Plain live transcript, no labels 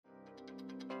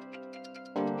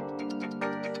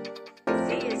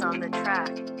is on the track.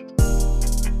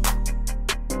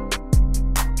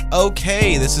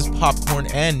 Okay, this is Popcorn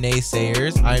and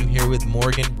Naesayers. I'm here with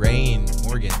Morgan Rain.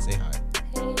 Morgan, say hi.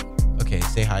 Hey. Okay,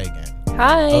 say hi again.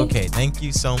 Hi. Okay, thank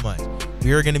you so much.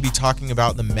 We are going to be talking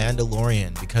about The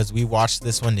Mandalorian because we watched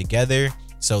this one together.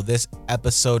 So this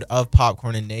episode of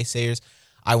Popcorn and Naesayers,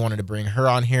 I wanted to bring her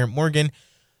on here. Morgan,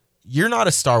 you're not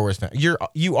a Star Wars fan.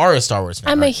 You are a Star Wars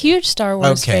fan. I'm a huge Star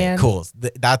Wars fan. Okay, cool.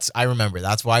 I remember.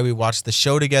 That's why we watched the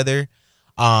show together.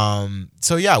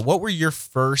 So yeah, what were your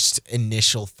first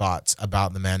initial thoughts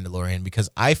about The Mandalorian? Because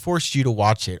I forced you to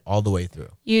watch it all the way through.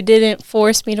 You didn't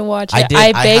force me to watch it. I did.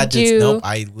 I begged you. Nope.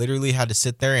 I literally had to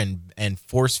sit there and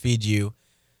force feed you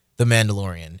The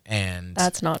Mandalorian. And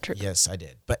that's not true. Yes, I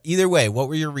did. But either way, what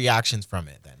were your reactions from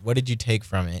it then? What did you take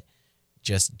from it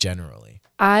just generally?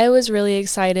 I was really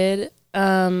excited.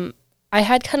 I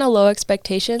had kind of low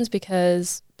expectations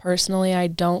because personally I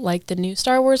don't like the new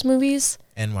Star Wars movies.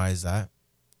 And why is that?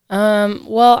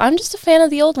 Well, I'm just a fan of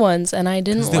the old ones, and I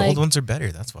didn't like... the old ones are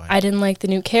better, that's why. I didn't like the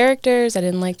new characters. I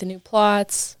didn't like the new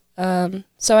plots. So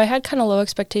I had kind of low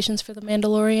expectations for The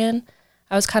Mandalorian.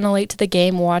 I was kind of late to the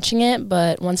game watching it,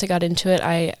 but once I got into it,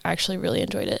 I actually really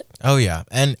enjoyed it. Oh, yeah.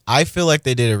 And I feel like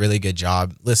they did a really good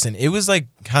job. Listen, it was like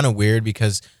kind of weird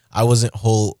because I wasn't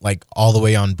all the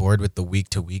way on board with the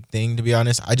week-to-week thing, to be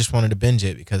honest. I just wanted to binge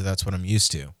it because that's what I'm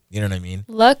used to. You know what I mean?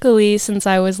 Luckily, since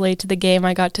I was late to the game,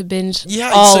 I got to binge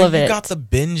all of it. Yeah, so you got the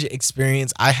binge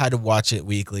experience. I had to watch it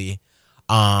weekly.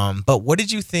 But what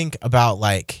did you think about,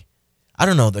 I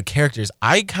don't know, the characters?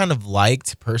 I kind of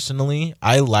personally,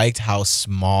 I liked how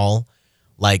small,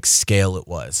 scale it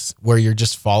was, where you're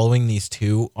just following these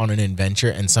two on an adventure,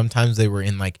 and sometimes they were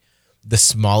in, the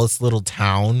smallest little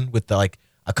town with,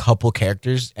 a couple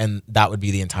characters, and that would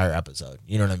be the entire episode.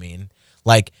 You know what I mean?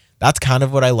 That's kind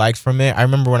of what I liked from it. I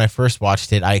remember when I first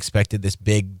watched it, I expected this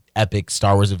big, epic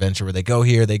Star Wars adventure where they go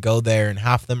here, they go there, and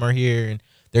half of them are here, and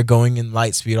they're going in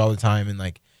light speed all the time. And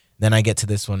then I get to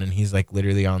this one, and he's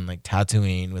literally on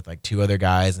Tatooine with two other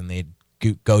guys, and they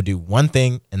go do one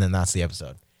thing, and then that's the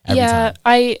episode. Every time.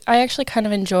 I actually kind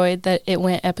of enjoyed that it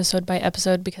went episode by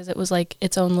episode because it was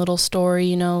its own little story.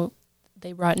 You know,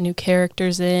 they brought new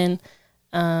characters in,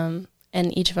 and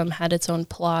each of them had its own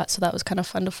plot, so that was kind of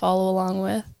fun to follow along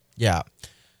with. Yeah.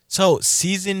 So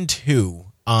season 2,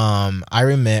 I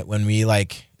remember when we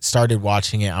started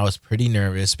watching it, I was pretty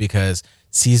nervous because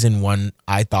season 1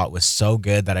 I thought was so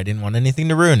good that I didn't want anything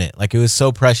to ruin it. It was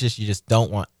so precious, you just don't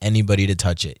want anybody to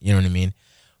touch it. You know what I mean?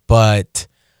 But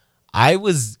I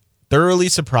was thoroughly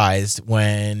surprised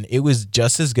when it was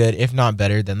just as good, if not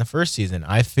better, than the first season.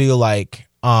 I feel like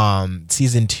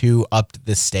season 2 upped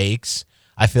the stakes.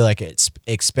 I feel like it's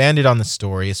expanded on the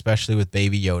story, especially with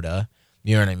Baby Yoda.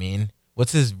 You know what I mean?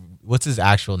 What's his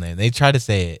actual name? They try to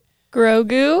say it.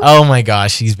 Grogu? Oh my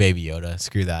gosh, he's Baby Yoda.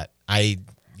 Screw that.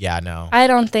 No. I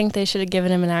don't think they should have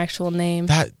given him an actual name.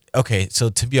 Okay, so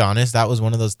to be honest, that was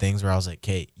one of those things where I was like,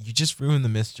 Kate, you just ruined the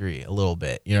mystery a little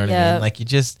bit. You know what I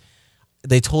mean?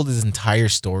 They told his entire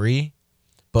story,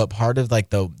 but part of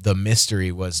the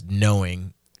mystery was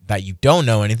knowing that you don't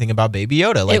know anything about Baby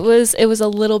Yoda. It was a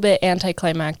little bit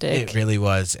anticlimactic. It really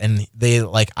was. And they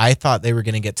I thought they were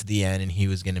going to get to the end and he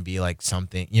was going to be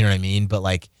something, you know what I mean? But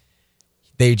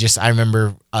I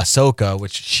remember Ahsoka,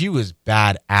 which she was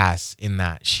badass in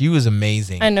that. She was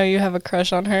amazing. I know you have a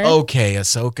crush on her. Okay,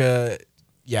 Ahsoka.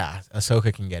 Yeah,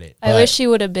 Ahsoka can get it. I wish she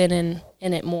would have been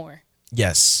in it more.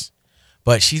 Yes.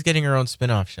 But she's getting her own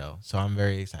spin-off show, so I'm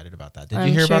very excited about that. Did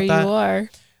you hear about that? I'm sure you are.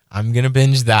 I'm going to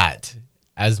binge that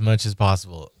as much as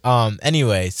possible.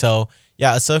 Anyway, so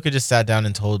yeah, Ahsoka just sat down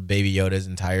and told Baby Yoda's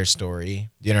entire story.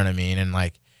 You know what I mean? And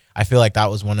I feel like that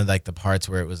was one of the parts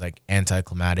where it was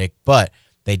anticlimactic, but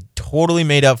they totally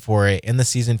made up for it in the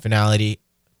season finale.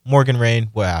 Morgan Rain,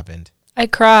 what happened? I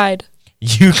cried.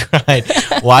 You cried.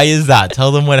 Why is that?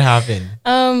 Tell them what happened.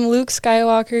 Luke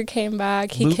Skywalker came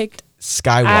back. He kicked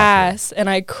ass, and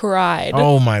I cried.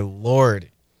 Oh my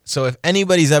Lord. So if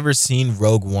anybody's ever seen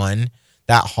Rogue One,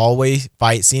 that hallway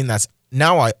fight scene that's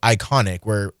now iconic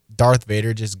where Darth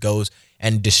Vader just goes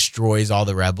and destroys all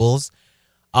the rebels.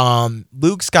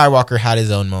 Luke Skywalker had his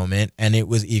own moment, and it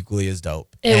was equally as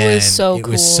dope. It was so cool.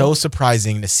 It was so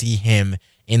surprising to see him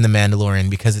in The Mandalorian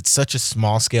because it's such a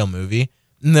small scale movie.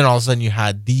 And then all of a sudden you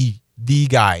had the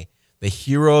guy, the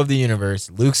hero of the universe,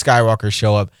 Luke Skywalker,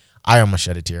 show up. I almost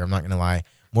shed a tear. I'm not going to lie.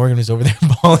 Morgan was over there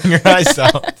bawling her eyes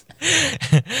out.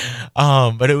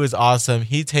 But it was awesome.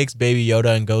 He takes Baby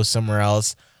Yoda and goes somewhere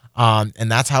else.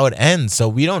 And that's how it ends. So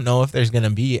we don't know if there's going to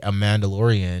be a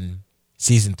Mandalorian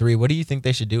season 3. What do you think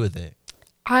they should do with it?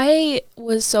 I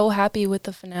was so happy with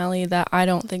the finale that I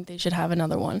don't think they should have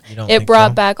another one. You don't It think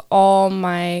brought so? back all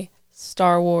my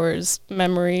Star Wars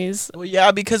memories. Well,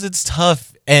 yeah, because it's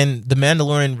tough. And The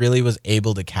Mandalorian really was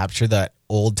able to capture that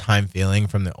old time feeling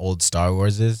from the old Star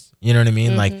Warses. You know what I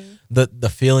mean? Like the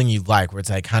feeling you like, where it's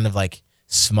like kind of like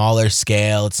smaller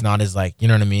scale. It's not as like, you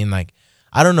know what I mean? Like,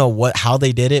 I don't know how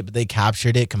they did it, but they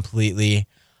captured it completely.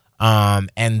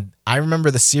 And I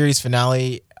remember the series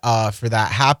finale for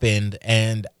that happened,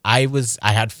 and I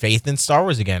had faith in Star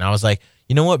Wars again. I was like,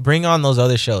 you know what? Bring on those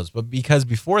other shows. But because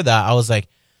before that, I was like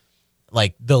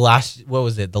the last, what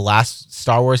was it? The last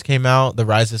Star Wars came out, The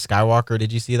Rise of Skywalker.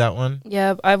 Did you see that one?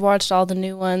 Yeah, I've watched all the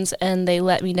new ones, and they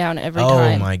let me down every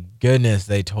time. Oh my goodness,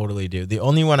 they totally do. The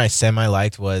only one I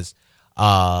semi-liked was,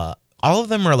 all of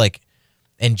them are like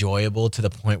enjoyable to the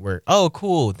point where, oh,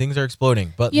 cool, things are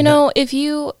exploding. But you know, if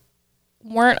you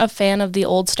weren't a fan of the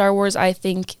old Star Wars, I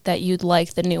think that you'd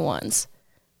like the new ones.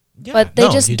 yeah, But they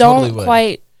no, just you don't totally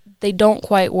would.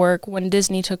 quite work. When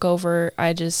Disney took over,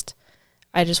 I just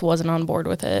wasn't on board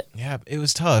with it. Yeah, it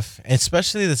was tough,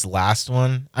 especially this last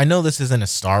one. I know this isn't a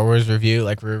Star Wars review,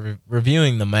 like we're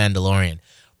reviewing The Mandalorian,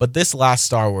 but this last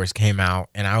Star Wars came out,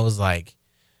 and I was like,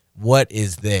 what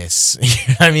is this?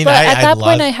 I mean, But at that loved,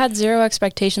 point, I had zero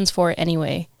expectations for it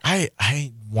anyway.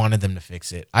 I wanted them to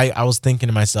fix it. I was thinking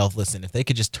to myself, listen, if they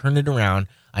could just turn it around,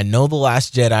 I know The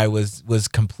Last Jedi was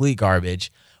complete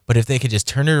garbage, but if they could just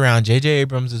turn it around, J.J.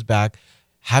 Abrams is back,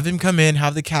 have him come in,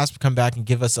 have the cast come back and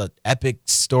give us an epic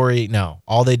story. No,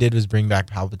 all they did was bring back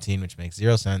Palpatine, which makes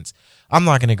zero sense. I'm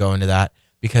not going to go into that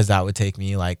because that would take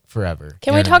me like forever.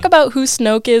 Can we talk about who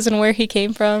Snoke is and where he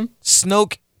came from?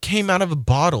 Snoke came out of a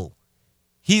bottle.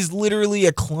 He's literally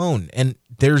a clone, and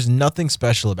there's nothing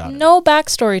special about it. No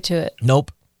backstory to it.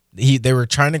 Nope. They were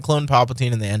trying to clone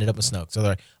Palpatine, and they ended up with Snoke. So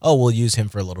they're like, oh, we'll use him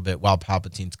for a little bit while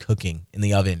Palpatine's cooking in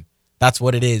the oven. That's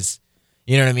what it is.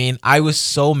 You know what I mean? I was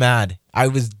so mad. I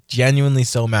was genuinely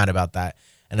so mad about that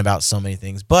and about so many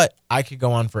things. But I could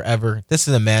go on forever. This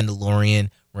is a Mandalorian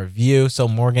review. So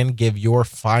Morgan, give your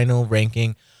final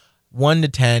ranking, 1 to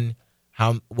 10,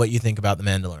 what you think about The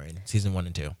Mandalorian, season 1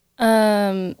 and 2.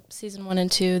 Season 1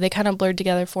 and 2, they kind of blurred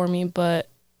together for me, but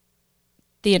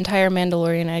the entire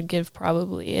Mandalorian I'd give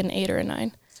probably an 8 or a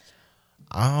 9.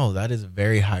 Oh, that is a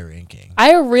very high ranking.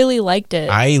 I really liked it.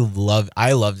 I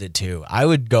loved it too. I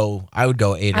would go 8 or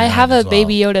 9. I have a as well.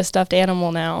 Baby Yoda stuffed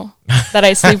animal now that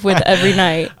I sleep with every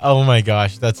night. Oh my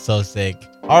gosh, that's so sick.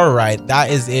 All right, that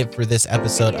is it for this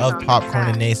episode of Popcorn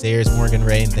and Naesayers. Morgan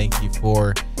Ray, and thank you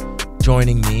for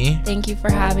joining me. Thank you for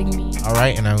having me. All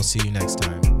right, and I will see you next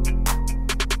time.